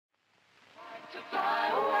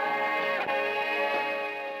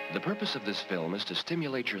The purpose of this film is to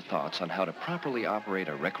stimulate your thoughts on how to properly operate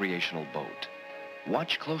a recreational boat.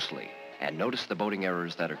 Watch closely and notice the boating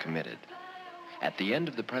errors that are committed. At the end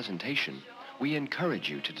of the presentation, we encourage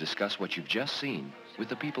you to discuss what you've just seen with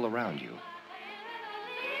the people around you.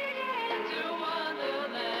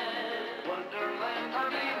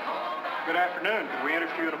 Good afternoon. Can we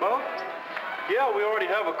interest you in a boat? Yeah, we already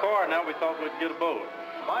have a car. Now we thought we'd get a boat.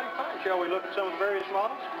 Mighty fine. Shall we look at some of the various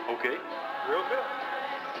models? Okay. Real good.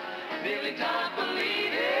 Billy Todd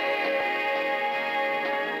believing.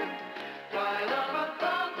 Flying up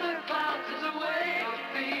above the clouds is a way of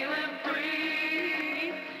feeling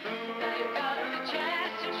free. Now you've got the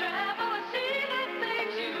chance to travel and see the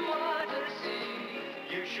things you want to see.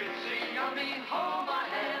 You should see, hold my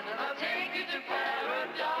hand and I'll take you to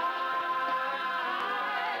paradise.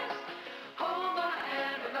 Hold my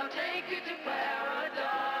hand and I'll take you to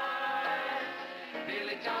paradise.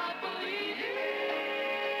 Billy Todd believing.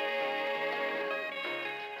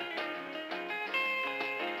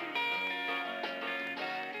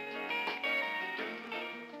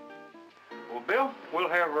 Well, Bill, we'll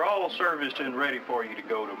have her all serviced and ready for you to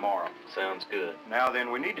go tomorrow. Sounds good. Now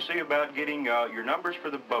then, we need to see about getting your numbers for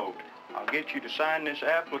the boat. I'll get you to sign this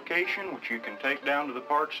application, which you can take down to the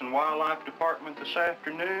Parks and Wildlife Department this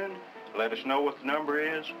afternoon. Let us know what the number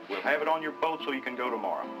is. We'll have it on your boat so you can go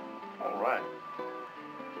tomorrow. All right.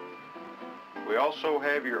 We also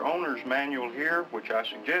have your owner's manual here, which I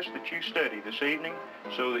suggest that you study this evening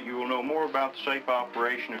so that you will know more about the safe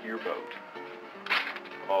operation of your boat.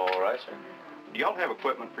 All right, sir. Do y'all have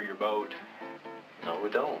equipment for your boat? No, we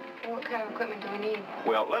don't. What kind of equipment do we need?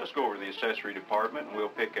 Well, let us go over to the accessory department and we'll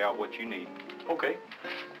pick out what you need. Okay.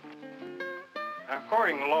 Now,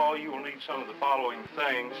 according to law, you will need some of the following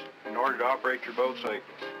things in order to operate your boat safely.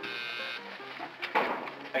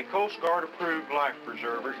 A Coast Guard approved life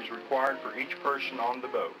preserver is required for each person on the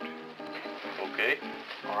boat. Okay.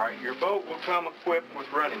 All right, your boat will come equipped with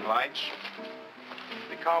running lights.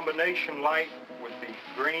 The combination light with the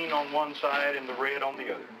green on one side and the red on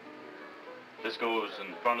the other. This goes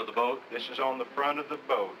in front of the boat? This is on the front of the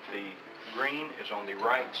boat. The green is on the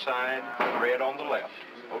right side, the red on the left.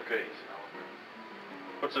 Okay.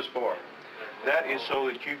 What's this for? That is so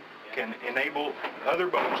that you can enable other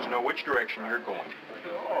boats to know which direction you're going.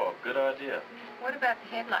 Oh, good idea. What about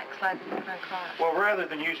the headlights like we put on cars? Well, rather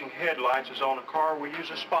than using headlights as on a car, we use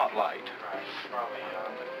a spotlight.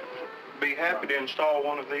 Be happy to install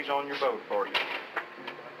one of these on your boat for you.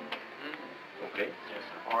 Okay.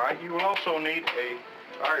 All right, you will also need a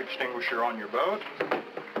fire extinguisher on your boat.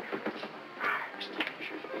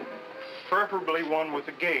 Preferably one with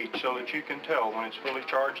a gauge so that you can tell when it's fully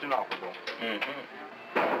charged and operable. Mm-hmm.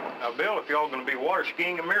 Now, Bill, if y'all going to be water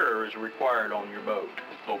skiing, a mirror is required on your boat.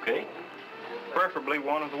 Okay. Preferably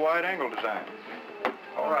one of the wide-angle design.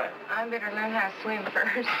 All right. I better learn how to swim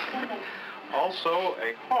first. Also,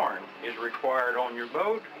 a horn is required on your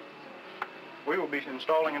boat. We will be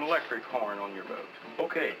installing an electric horn on your boat.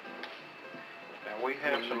 Okay. Now, we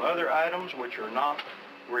have some other items which are not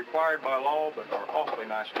required by law, but are awfully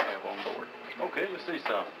nice to have on board. Okay, let's see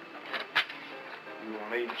some. You will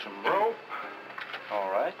need some rope,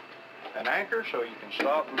 All right. an anchor so you can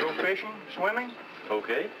stop and go fishing, swimming,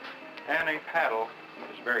 Okay. and a paddle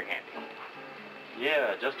is very handy.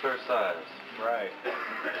 Yeah, just her size. Right.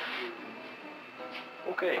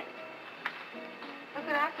 Okay. Look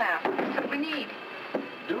what I found. That's what we need.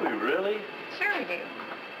 Do we really? Sure we do.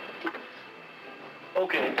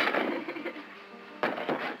 Okay.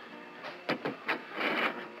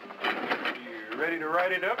 You ready to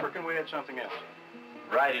write it up, or can we add something else?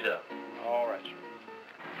 Write it up. All right, sir.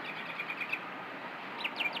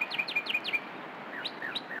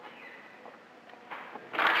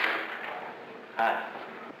 Hi.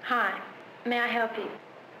 Hi. May I help you?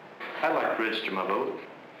 I'd like to register my boat.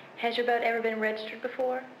 Has your boat ever been registered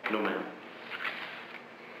before? No, ma'am.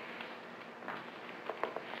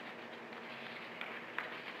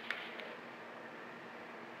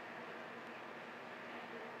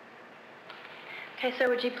 Okay, sir,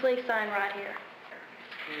 would you please sign right here?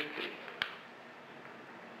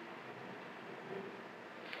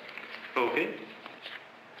 Okay.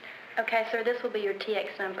 Okay, sir, this will be your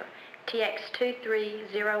TX number,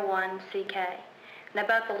 TX2301CK. Now,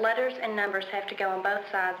 both the letters and numbers have to go on both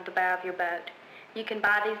sides of the bow of your boat. You can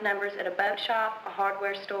buy these numbers at a boat shop, a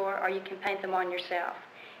hardware store, or you can paint them on yourself.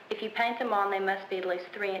 If you paint them on, they must be at least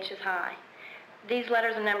 3 inches high. These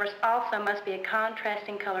letters and numbers also must be a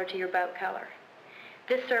contrasting color to your boat color.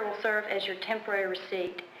 This, sir, will serve as your temporary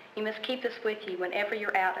receipt. You must keep this with you whenever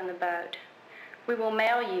you're out in the boat. We will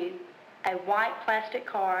mail you a white plastic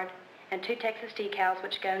card and 2 Texas decals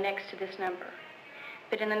which go next to this number.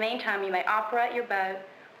 But in the meantime, you may operate your boat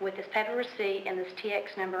with this paper receipt and this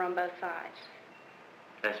TX number on both sides.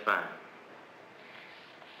 That's fine.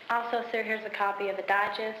 Also, sir, here's a copy of a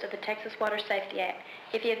digest of the Texas Water Safety Act.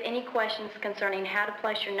 If you have any questions concerning how to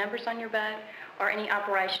place your numbers on your boat or any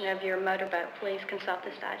operation of your motorboat, please consult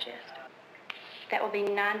this digest. That will be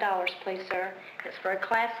 $9, please, sir. It's for a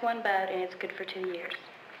Class 1 boat, and it's good for 2 years.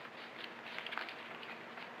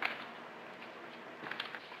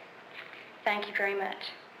 Thank you very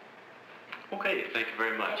much. Okay, thank you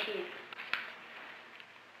very much. Thank you.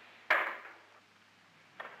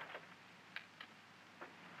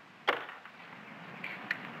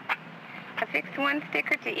 Affix one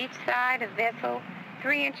sticker to each side of vessel,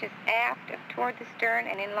 3 inches aft of toward the stern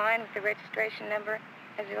and in line with the registration number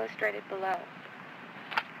as illustrated below.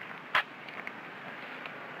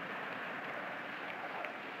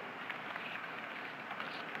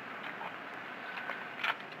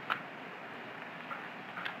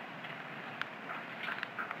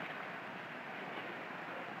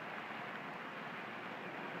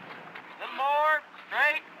 Little more,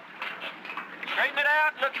 straight. Straighten it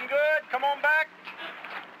out, looking good. Come on back.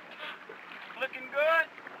 Looking good.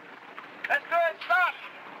 That's good, stop.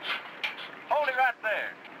 Hold it right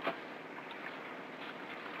there.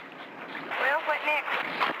 Well, what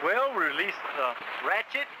next? Well, release the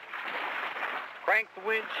ratchet, crank the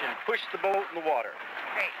winch, and push the boat in the water.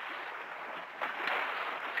 Great.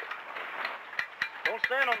 Don't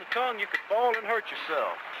stand on the tongue, you could fall and hurt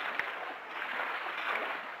yourself.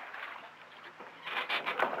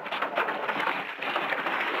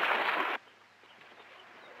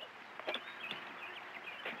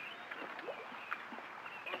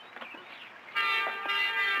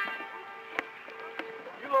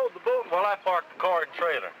 You load the boat while I park the car and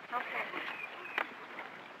trailer. Okay.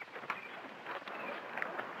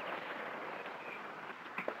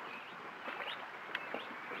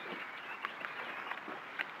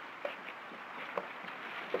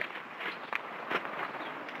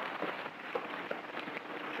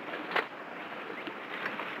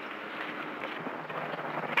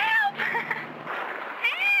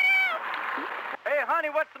 Hey, honey,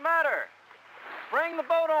 what's the matter? Bring the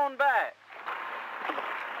boat on back.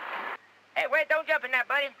 Hey, wait, don't jump in that,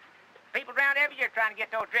 buddy. People around every year trying to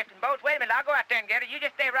get those drifting boats. Wait a minute, I'll go out there and get her. You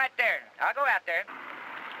just stay right there. I'll go out there.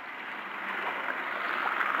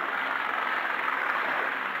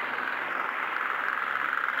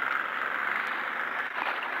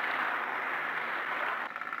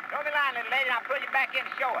 Throw me a line, little lady, and I'll pull you back in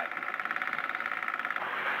to shore it.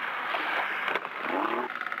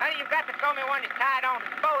 Honey, you've got to throw me one that's tied on to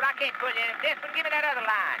the boat. I can't pull you in this one. Give me that other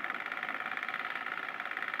line.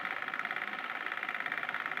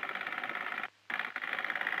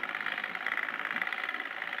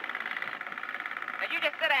 Now, you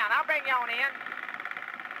just sit down. I'll bring you on in.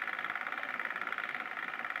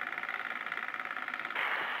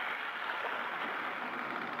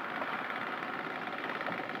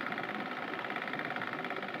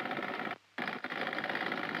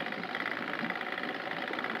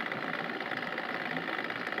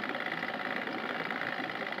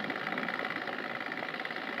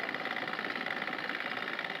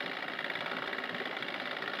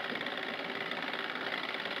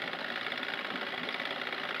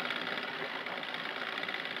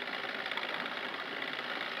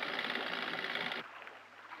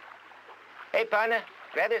 Hey, partner,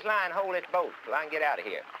 grab this line and hold this boat till I can get out of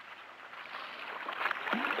here.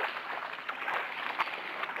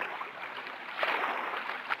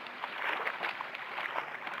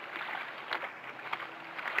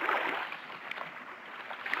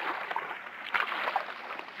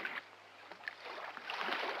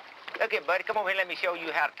 Look here, buddy, come over here and let me show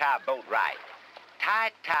you how to tie a boat right. Tie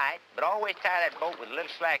it tight, but always tie that boat with a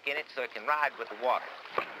little slack in it so it can ride with the water.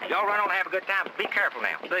 Y'all run on and have a good time, but be careful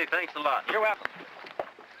now. Say, thanks a lot. You're welcome.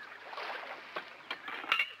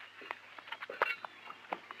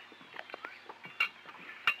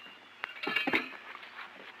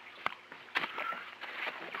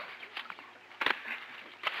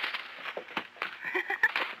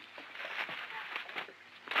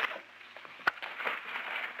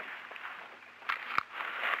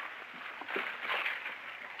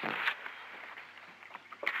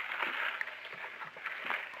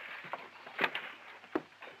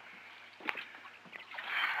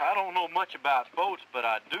 I don't know much about boats, but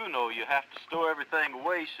I do know you have to stow everything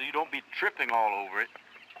away so you don't be tripping all over it.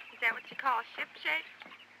 Is that what you call ship shape?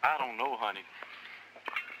 I don't know, honey.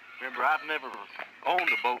 Remember, I've never owned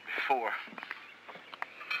a boat before.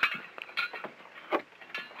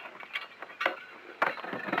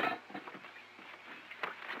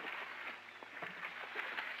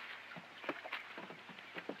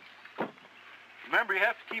 Remember, you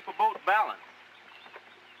have to keep a boat balanced.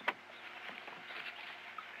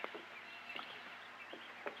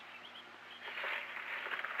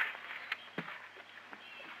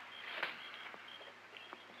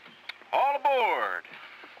 All aboard.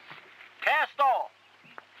 Cast off.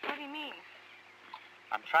 What do you mean?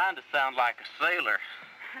 I'm trying to sound like a sailor.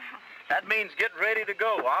 That means get ready to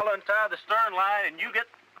go. I'll untie the stern line and you get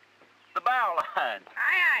the bow line.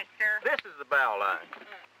 Aye, aye, sir. This is the bow line.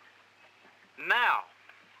 Now,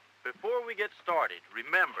 before we get started,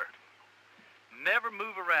 remember, never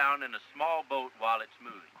move around in a small boat while it's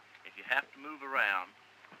moving. If you have to move around,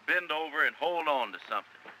 bend over and hold on to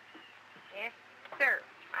something. Yes, sir.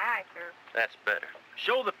 Aye, sir. That's better.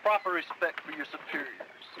 Show the proper respect for your superiors.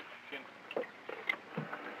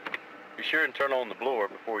 Be sure and turn on the blower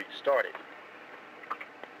before you start it.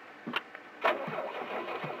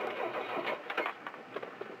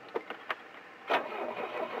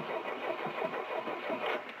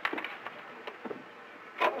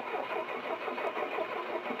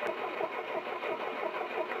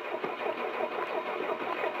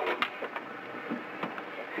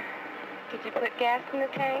 Did you put gas in the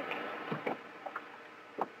tank?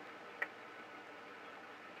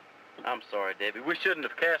 I'm sorry, Debbie. We shouldn't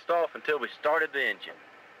have cast off until we started the engine.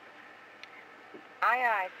 Aye,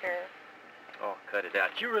 aye, sir. Oh, cut it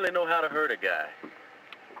out. You really know how to hurt a guy.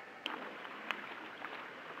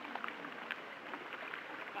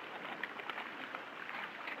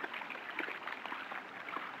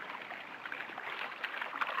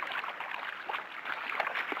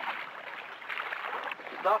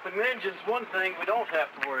 Stopping the engine's one thing we don't have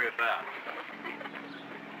to worry about.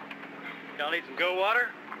 Y'all need some go water?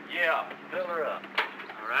 Yeah, fill her up.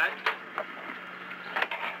 All right.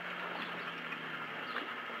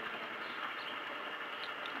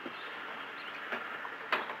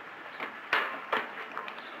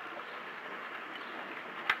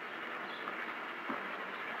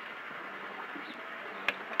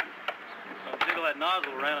 Don't jiggle that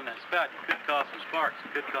nozzle around in that spout. You could cause some sparks.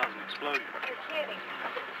 It could cause an explosion. You're kidding.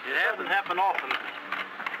 It hasn't happened often.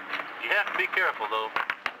 You have to be careful, though.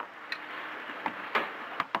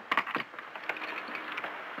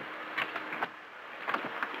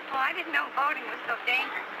 Oh, I didn't know boating was so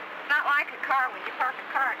dangerous. It's not like a car when you park a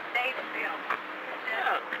car, it stays still.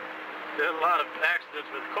 Yeah. There's a lot of accidents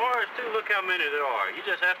with cars, too. Look how many there are. You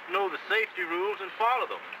just have to know the safety rules and follow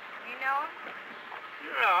them. You know?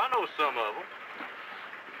 Yeah, I know some of them.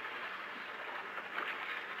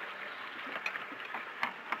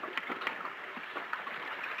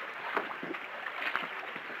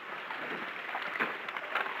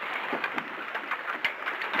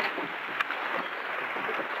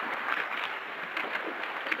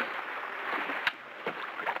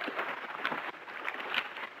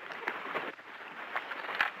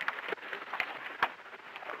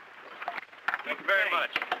 Thank you very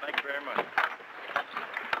much. Thank you very much.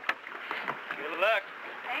 Good luck.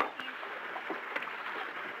 Thank you.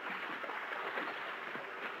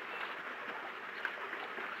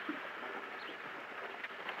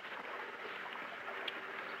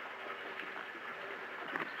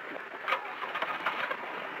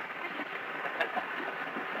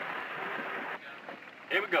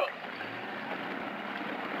 Here we go.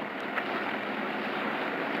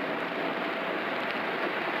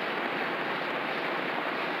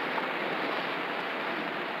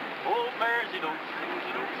 Oh, bears, you don't, the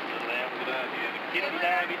lamb that I hear, the kitty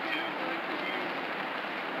divey too.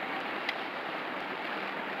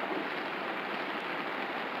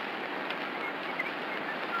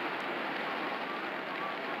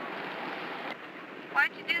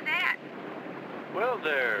 Why'd you do that? Well,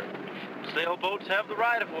 their sailboats have the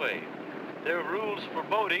right-of-way. There are rules for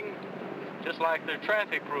boating, just like their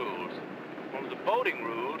traffic rules. Only the boating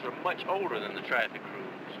rules are much older than the traffic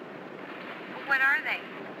rules. Well, what are they?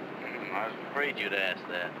 I was afraid you'd ask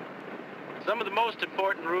that. Some of the most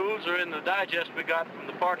important rules are in the digest we got from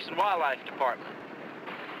the Parks and Wildlife Department.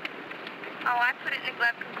 Oh, I put it in the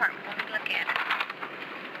glove compartment. Let me look at it.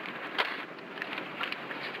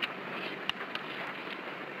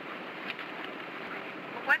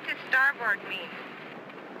 Well, what does starboard mean?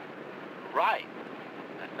 Right,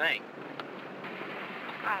 I think.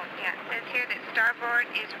 Oh, yeah, it says here that starboard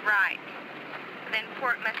is right. Then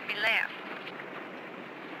port must be left.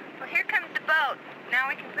 Well, here comes the boat. Now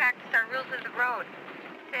we can practice our rules of the road.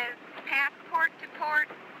 It says, pass port to port,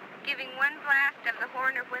 giving one blast of the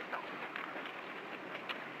horn or whistle.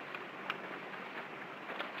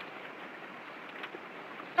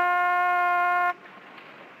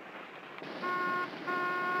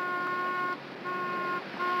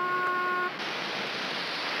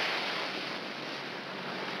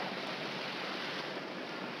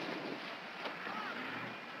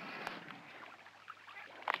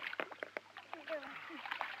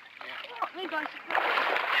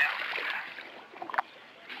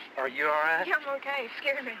 Are you all right? Yeah, I'm okay.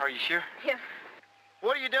 Scared me. Are you sure? Yeah.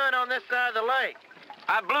 What are you doing on this side of the lake?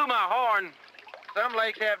 I blew my horn. Some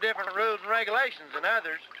lakes have different rules and regulations than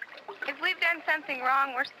others. If we've done something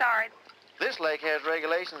wrong, we're sorry. This lake has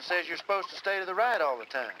regulations that says you're supposed to stay to the right all the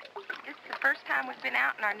time. This is the first time we've been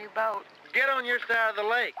out in our new boat. Get on your side of the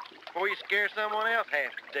lake before you scare someone else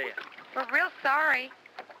half to death. We're real sorry.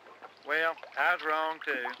 Well, I was wrong,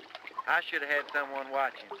 too. I should have had someone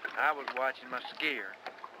watching. I was watching my skier.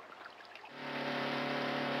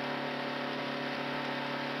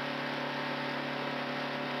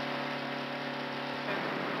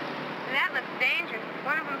 That looks dangerous. If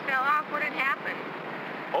one of them fell off, what had happened?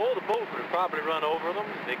 Oh, the boat would have probably run over them.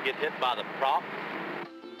 They'd get hit by the prop.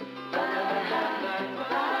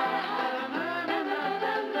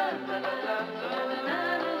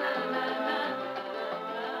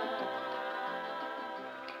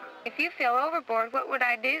 If you fell overboard, what would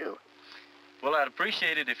I do? Well, I'd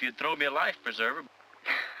appreciate it if you'd throw me a life preserver.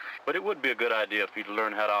 But it would be a good idea if you'd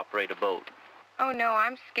learn how to operate a boat. Oh, no,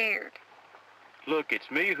 I'm scared. Look,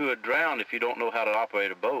 it's me who would drown if you don't know how to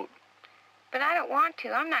operate a boat. But I don't want to.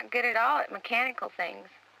 I'm not good at all at mechanical things.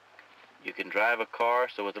 You can drive a car,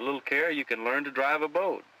 so with a little care, you can learn to drive a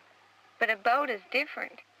boat. But a boat is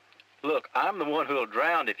different. Look, I'm the one who'll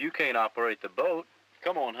drown if you can't operate the boat.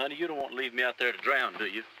 Come on, honey, you don't want to leave me out there to drown, do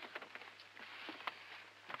you?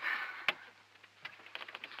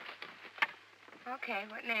 Okay,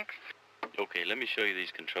 what next? Okay, let me show you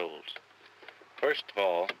these controls. First of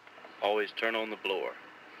all, always turn on the blower.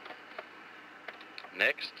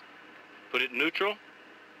 Next, put it in neutral.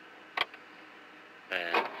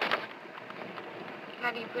 And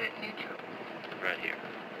How do you put it in neutral? right here.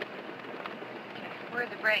 Okay. Where are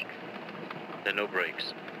the brakes? There are no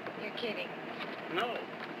brakes. You're kidding. No. Well,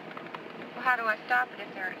 how do I stop it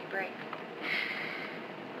if there aren't any brakes?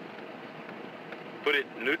 Put it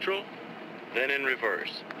in neutral, then in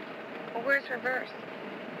reverse. Well, where's reverse?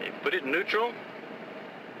 Okay, put it in neutral,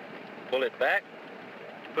 pull it back,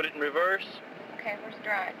 put it in reverse, Okay, where's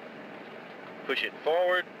drive? push it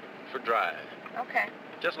forward for drive. Okay.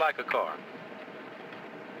 Just like a car.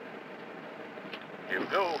 Here we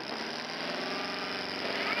go.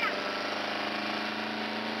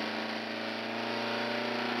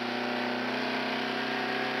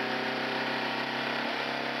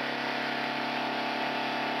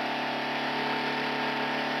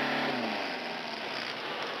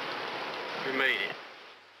 We made it.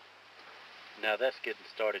 Now that's getting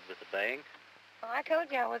started with a bang. Well, I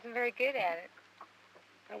told you I wasn't very good at it.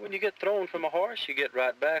 Now, when you get thrown from a horse, you get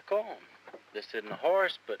right back on. This isn't a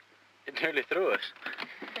horse, but it nearly threw us.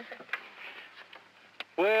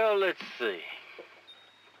 Well, let's see.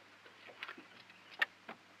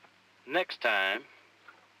 Next time,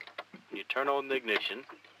 when you turn on the ignition,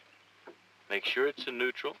 make sure it's in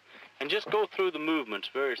neutral, and just go through the movements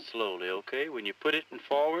very slowly, okay? When you put it in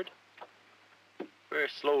forward, very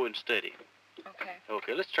slow and steady. Okay.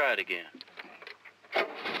 Okay, let's try it again.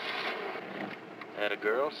 Atta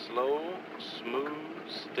girl, slow, smooth,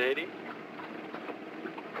 steady.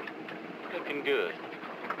 Looking good.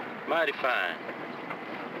 Mighty fine.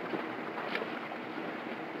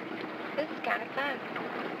 This is kind of fun.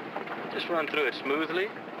 Just run through it smoothly.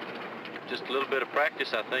 Just a little bit of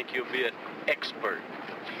practice, I think you'll be an expert.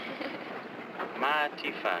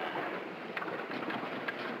 Mighty fine.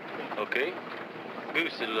 Okay?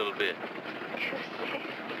 Goose it a little bit.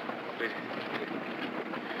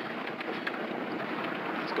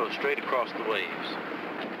 Let's go straight across the waves.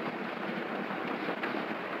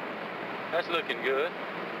 That's looking good.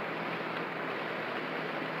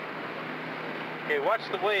 Okay, watch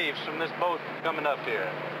the waves from this boat coming up here.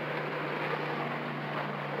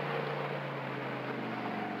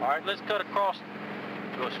 All right, let's cut across,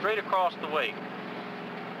 go straight across the wake.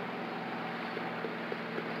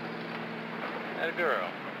 That girl.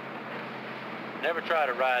 Never try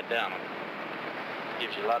to ride down them.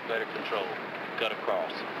 Gives you a lot better control. Cut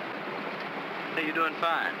across. Hey, you're doing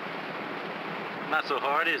fine. Not so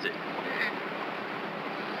hard, is it?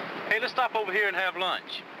 Hey, let's stop over here and have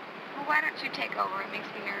lunch. Well, why don't you take over? It makes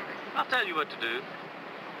me nervous. I'll tell you what to do.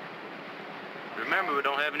 Remember, we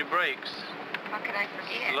don't have any brakes. How could I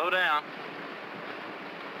forget? Slow down.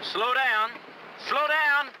 Slow down. Slow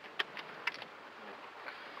down.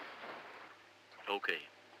 Okay.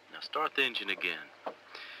 Now start the engine again.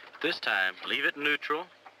 This time, leave it neutral.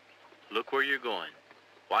 Look where you're going.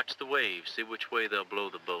 Watch the waves. See which way they'll blow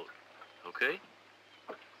the boat. Okay?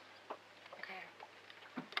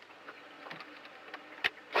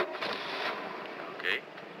 Okay.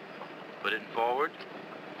 Put it forward.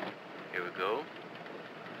 Here we go.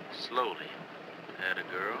 Slowly. Atta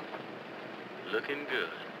girl. Looking good.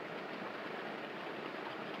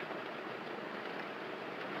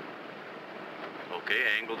 Okay,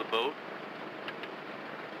 angle the boat.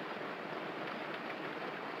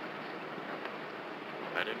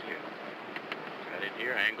 Right in here. Right in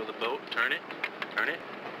here, angle the boat, turn it,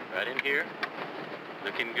 right in here.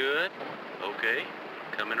 Looking good. Okay,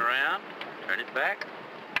 coming around, turn it back.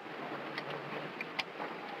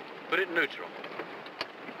 Put it in neutral.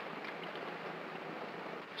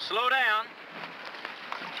 Slow down.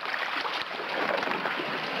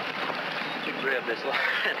 You grab this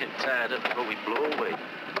line and tie it up before we blow away.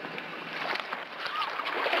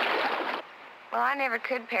 Well, I never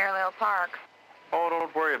could parallel park. Oh,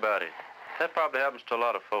 don't worry about it. That probably happens to a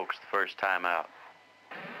lot of folks the first time out.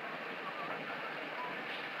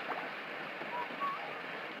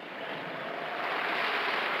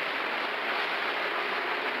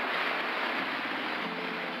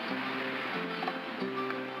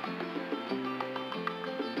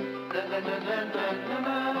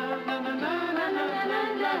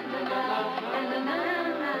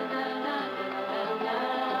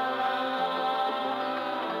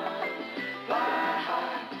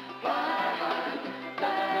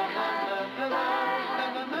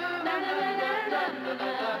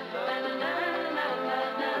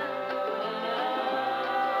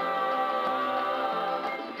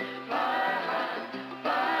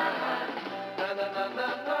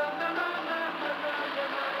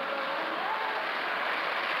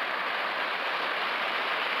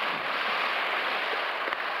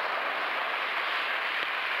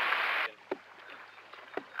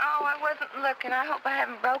 Oh, I wasn't looking. I hope I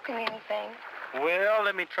haven't broken anything. Well,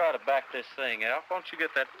 let me try to back this thing out. Why don't you get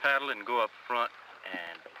that paddle and go up front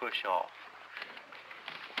and push off?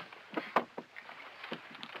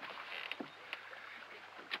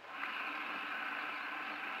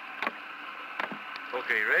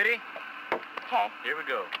 Okay, ready? Okay. Here we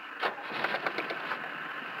go.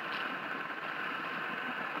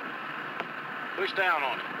 Push down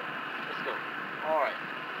on it. Let's go. All right.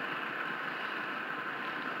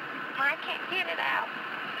 I can't get it out.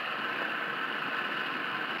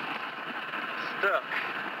 Stuck.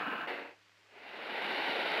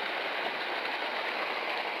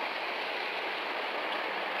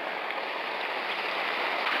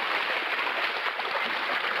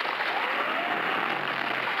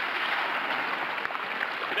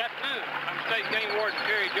 Good afternoon. I'm State Game Warden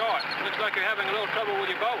Jerry Joyce. Looks like you're having a little trouble with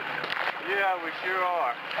your boat. Yeah, we sure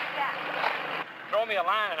are. Throw me a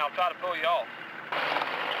line and I'll try to pull you off.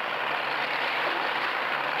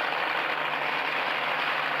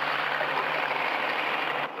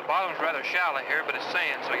 The bottom's rather shallow here, but it's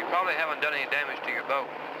sand, so you probably haven't done any damage to your boat.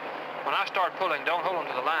 When I start pulling, don't hold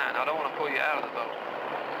onto the line. I don't want to pull you out of the boat.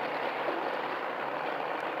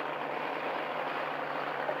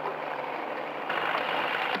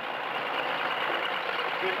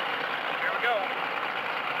 Here we go.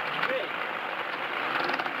 Big.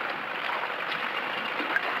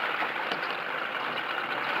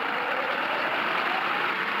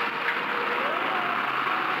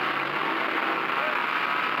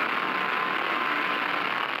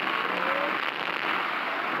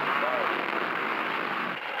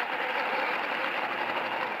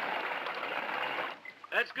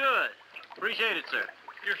 That's good. Appreciate it, sir.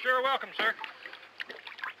 You're sure welcome, sir.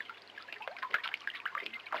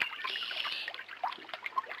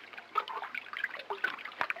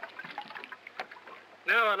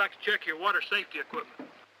 Now I'd like to check your water safety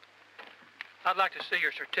equipment. I'd like to see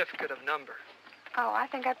your certificate of number. Oh, I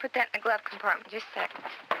think I put that in the glove compartment. Just a second.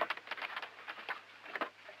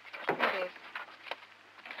 Here it is.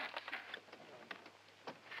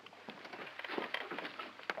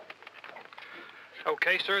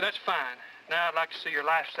 Okay, sir, that's fine. Now I'd like to see your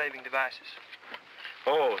life-saving devices.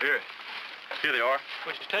 Oh, here. Here they are.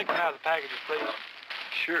 Would you take them out of the packages, please?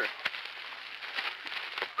 Sure.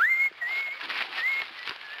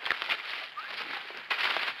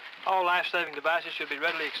 All life-saving devices should be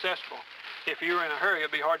readily accessible. If you're in a hurry,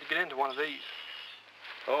 it'll be hard to get into one of these.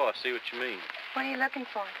 Oh, I see what you mean. What are you looking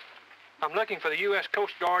for? I'm looking for the U.S.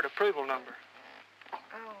 Coast Guard approval number.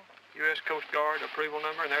 Oh. U.S. Coast Guard approval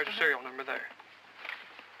number, and there's a serial number there.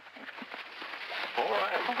 All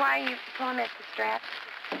right. Well, why are you pulling at the straps?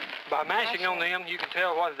 By mashing on them, you can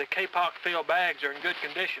tell whether the Kapok-filled bags are in good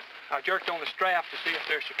condition. I jerked on the strap to see if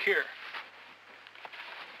they're secure.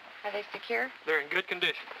 Are they secure? They're in good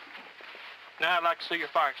condition. Now I'd like to see your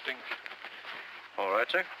fire extinguisher. All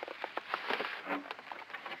right, sir.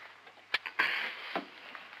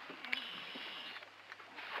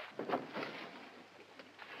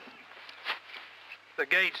 The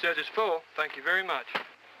gauge says it's full. Thank you very much.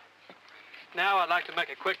 Now I'd like to make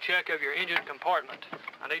a quick check of your engine compartment.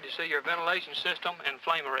 I need to see your ventilation system and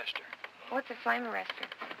flame arrestor. What's a flame arrestor?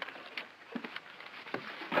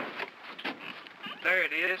 There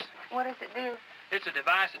it is. What does it do? It's a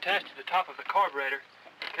device attached to the top of the carburetor.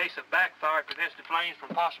 In case of backfire, it prevents the flames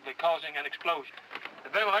from possibly causing an explosion. The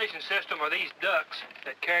ventilation system are these ducts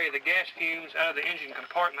that carry the gas fumes out of the engine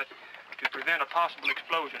compartment to prevent a possible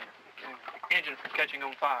explosion, the engine from catching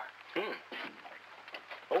on fire.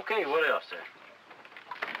 Okay, what else, sir?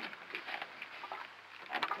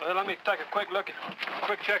 Well, let me take a quick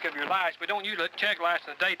check of your lights. We don't usually check lights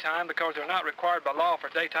in the daytime because they're not required by law for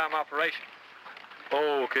daytime operation.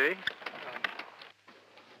 Okay.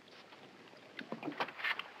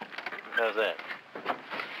 How's that?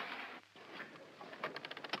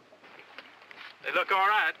 They look all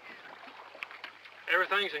right.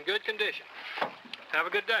 Everything's in good condition. Have a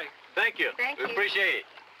good day. Thank you. Thank We you. appreciate it.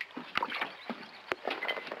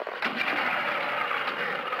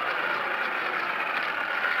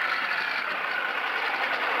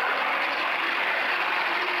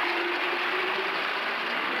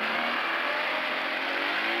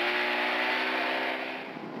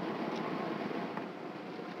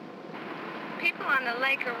 People on the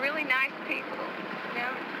lake are really nice people, you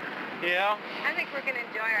know? Yeah? I think we're going to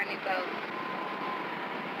enjoy our new boat.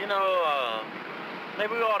 You know,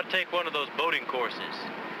 maybe we ought to take one of those boating courses.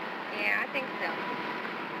 Yeah, I think so.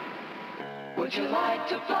 Would you like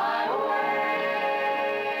to fly away?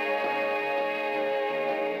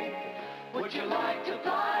 Would you like to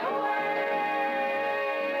fly away?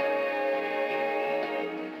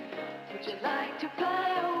 Would you like to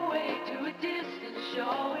fly away to a distant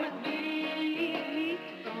shore with me?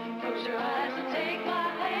 Close your eyes and take my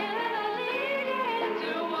hand and I'll lead you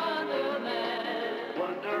into Wonderland.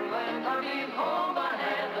 Wonderland, I mean hold my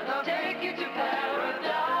hand and I'll take you to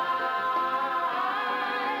paradise.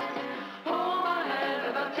 Hold my hand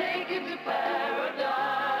and I'll take you to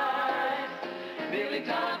paradise. Billy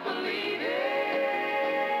Todd believe it.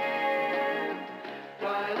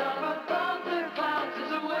 Right up above the clouds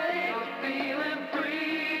is a way of feeling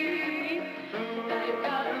free. Now you've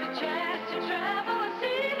got the chance to travel and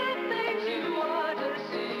see the things you want to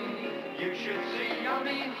see. You should see, I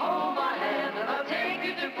mean, hold my hand and I'll take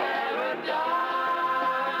you to paradise.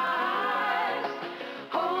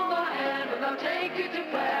 Hold my hand and I'll take you to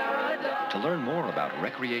paradise. To learn more about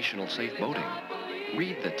recreational safe boating,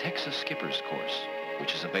 read the Texas Skipper's Course,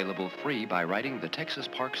 which is available free by writing the Texas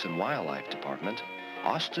Parks and Wildlife Department,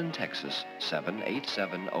 Austin, Texas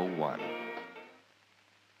 78701.